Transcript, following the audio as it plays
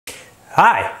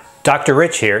Hi, Dr.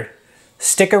 Rich here.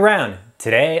 Stick around.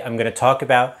 Today I'm going to talk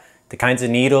about the kinds of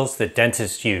needles that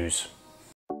dentists use.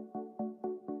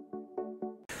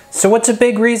 So what's a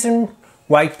big reason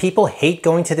why people hate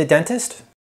going to the dentist?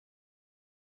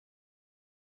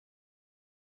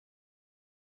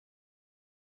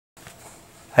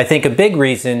 I think a big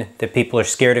reason that people are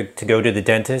scared to go to the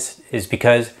dentist is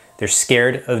because they're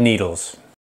scared of needles.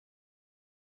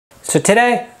 So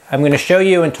today I'm going to show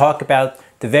you and talk about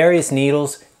the various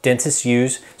needles dentists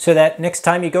use so that next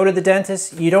time you go to the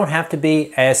dentist, you don't have to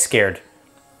be as scared.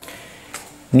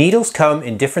 Needles come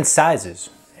in different sizes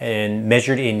and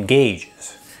measured in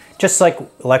gauges, just like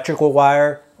electrical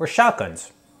wire or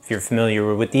shotguns, if you're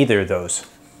familiar with either of those.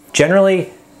 Generally,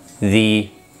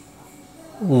 the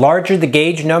larger the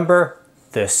gauge number,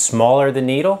 the smaller the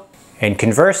needle, and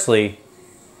conversely,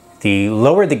 the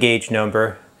lower the gauge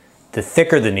number, the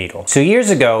thicker the needle. So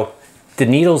years ago, the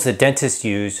needles that dentists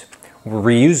use were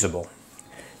reusable.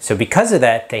 So because of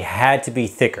that, they had to be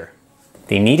thicker.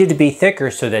 They needed to be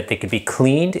thicker so that they could be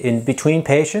cleaned in between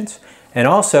patients and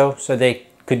also so they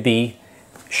could be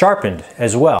sharpened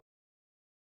as well.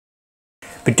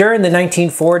 But during the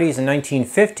 1940s and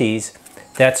 1950s,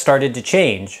 that started to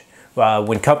change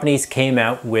when companies came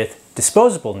out with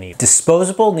disposable needles.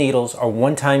 Disposable needles are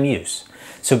one-time use.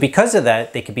 So because of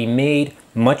that, they could be made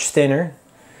much thinner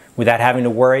without having to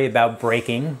worry about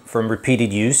breaking from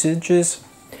repeated usages.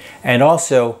 And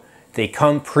also, they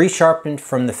come pre-sharpened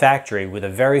from the factory with a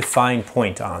very fine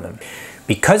point on them.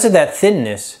 Because of that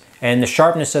thinness and the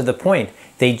sharpness of the point,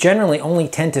 they generally only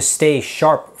tend to stay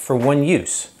sharp for one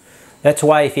use. That's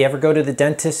why if you ever go to the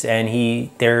dentist and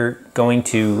they're going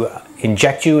to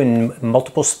inject you in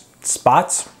multiple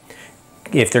spots,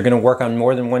 if they're going to work on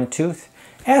more than one tooth,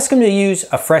 ask them to use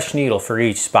a fresh needle for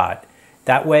each spot.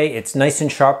 That way it's nice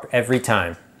and sharp every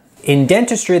time. In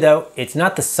dentistry though, it's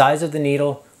not the size of the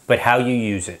needle, but how you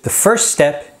use it. The first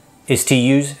step is to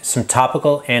use some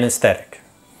topical anesthetic.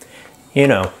 You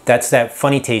know, that's that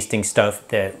funny tasting stuff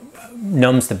that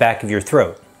numbs the back of your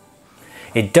throat.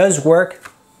 It does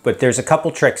work, but there's a couple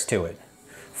tricks to it.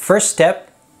 First step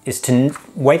is to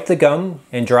wipe the gum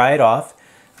and dry it off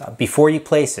before you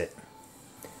place it.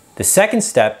 The second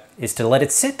step is to let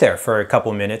it sit there for a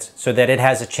couple minutes so that it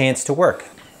has a chance to work.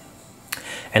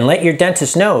 And let your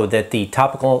dentist know that the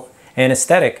topical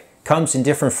anesthetic comes in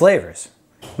different flavors.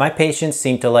 My patients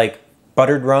seem to like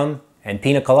buttered rum and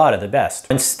pina colada the best.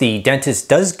 Once the dentist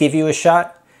does give you a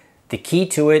shot, the key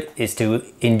to it is to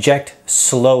inject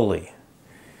slowly.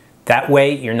 That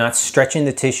way you're not stretching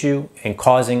the tissue and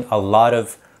causing a lot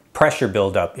of pressure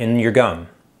buildup in your gum.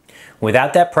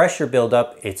 Without that pressure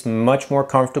buildup, it's much more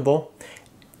comfortable.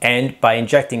 And by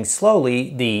injecting slowly,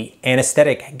 the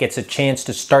anesthetic gets a chance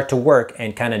to start to work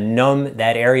and kind of numb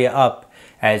that area up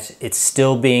as it's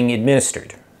still being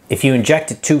administered. If you inject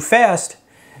it too fast,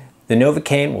 the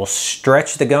Novocaine will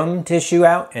stretch the gum tissue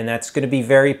out, and that's going to be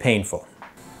very painful.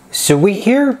 So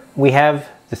here we have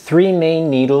the three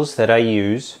main needles that I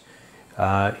use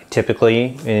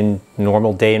typically in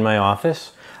normal day in my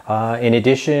office, in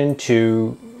addition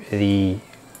to the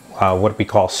what we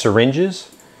call syringes.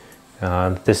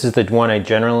 This is the one I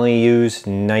generally use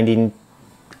 98%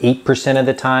 of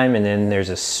the time, and then there's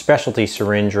a specialty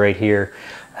syringe right here.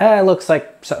 It looks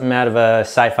like something out of a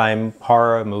sci-fi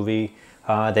horror movie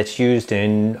that's used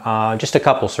in just a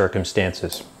couple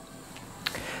circumstances.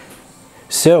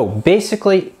 So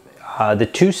basically, the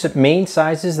two main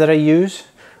sizes that I use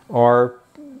are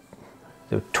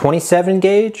the 27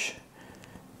 gauge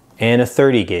and a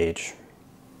 30 gauge.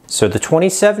 So the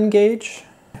 27 gauge,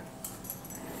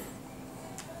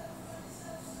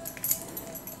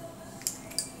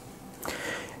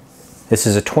 this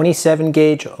is a 27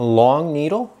 gauge long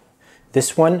needle.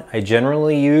 This one I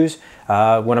generally use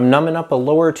when I'm numbing up a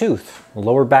lower tooth, a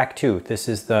lower back tooth. This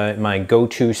is my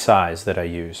go-to size that I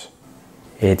use.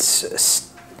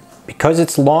 Because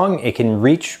it's long, it can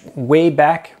reach way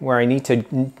back where I need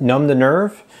to numb the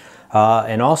nerve.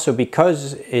 And also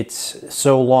because it's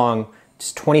so long,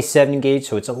 it's 27 gauge,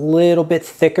 so it's a little bit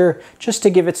thicker, just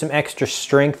to give it some extra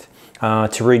strength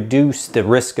to reduce the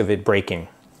risk of it breaking.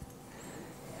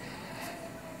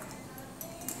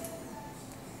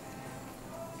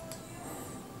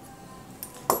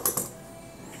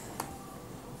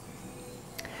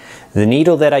 The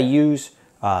needle that I use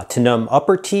to numb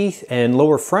upper teeth and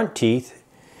lower front teeth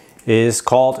is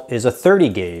a 30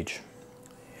 gauge.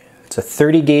 It's a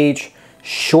 30 gauge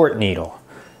short needle.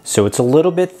 So it's a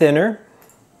little bit thinner.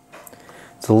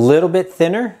 It's a little bit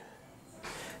thinner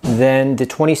than the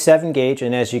 27 gauge,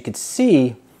 and as you can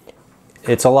see,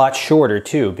 it's a lot shorter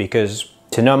too, because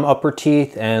to numb upper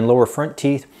teeth and lower front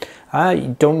teeth,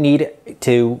 You don't need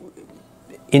to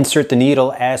insert the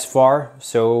needle as far,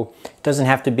 so it doesn't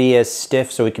have to be as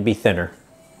stiff, so it could be thinner,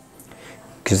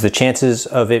 because the chances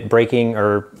of it breaking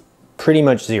are pretty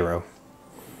much zero.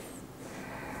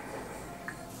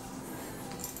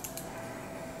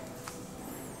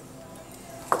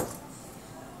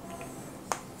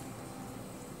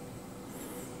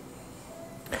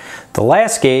 The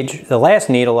last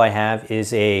needle I have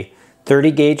is a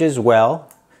 30 gauge as well.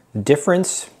 The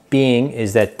difference being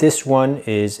is that this one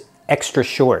is extra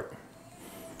short.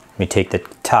 Let me take the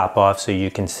top off so you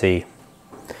can see.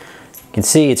 You can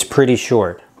see it's pretty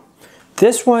short.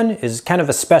 This one is kind of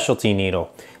a specialty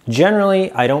needle.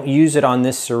 Generally, I don't use it on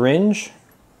this syringe.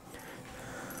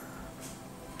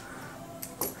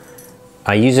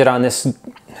 I use it on this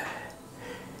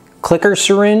clicker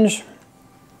syringe.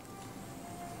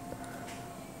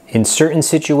 In certain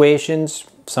situations,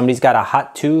 somebody's got a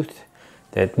hot tooth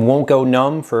that won't go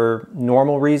numb for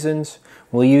normal reasons.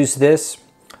 We'll use this.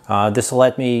 This will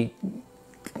let me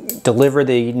deliver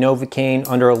the Novocaine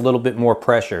under a little bit more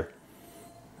pressure.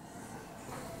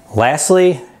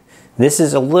 Lastly, this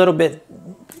is a little bit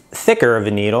thicker of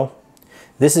a needle.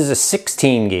 This is a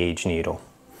 16 gauge needle.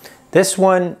 This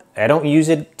one, I don't use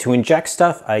it to inject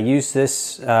stuff. I use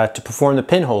this to perform the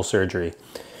pinhole surgery.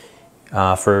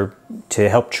 To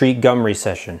help treat gum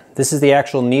recession. This is the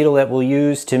actual needle that we'll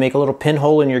use to make a little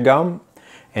pinhole in your gum,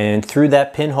 and through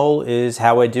that pinhole is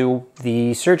how I do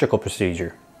the surgical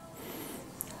procedure.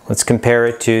 Let's compare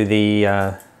it to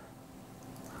the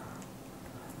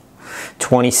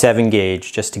 27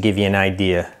 gauge just to give you an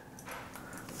idea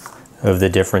of the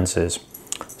differences.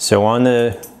 So on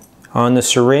the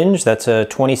syringe, that's a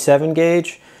 27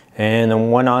 gauge. And the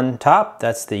one on top,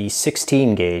 that's the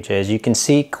 16 gauge. As you can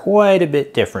see, quite a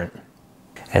bit different.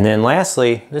 And then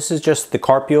lastly, this is just the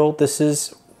carpule. This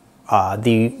is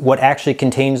what actually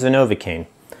contains the Novocaine.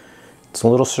 It's a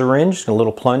little syringe, a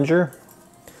little plunger.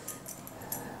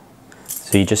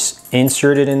 So you just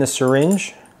insert it in the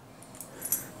syringe,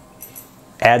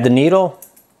 add the needle,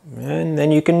 and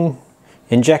then you can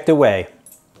inject away.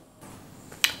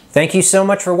 Thank you so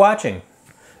much for watching.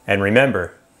 And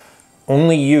remember,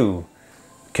 only you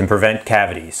can prevent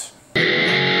cavities.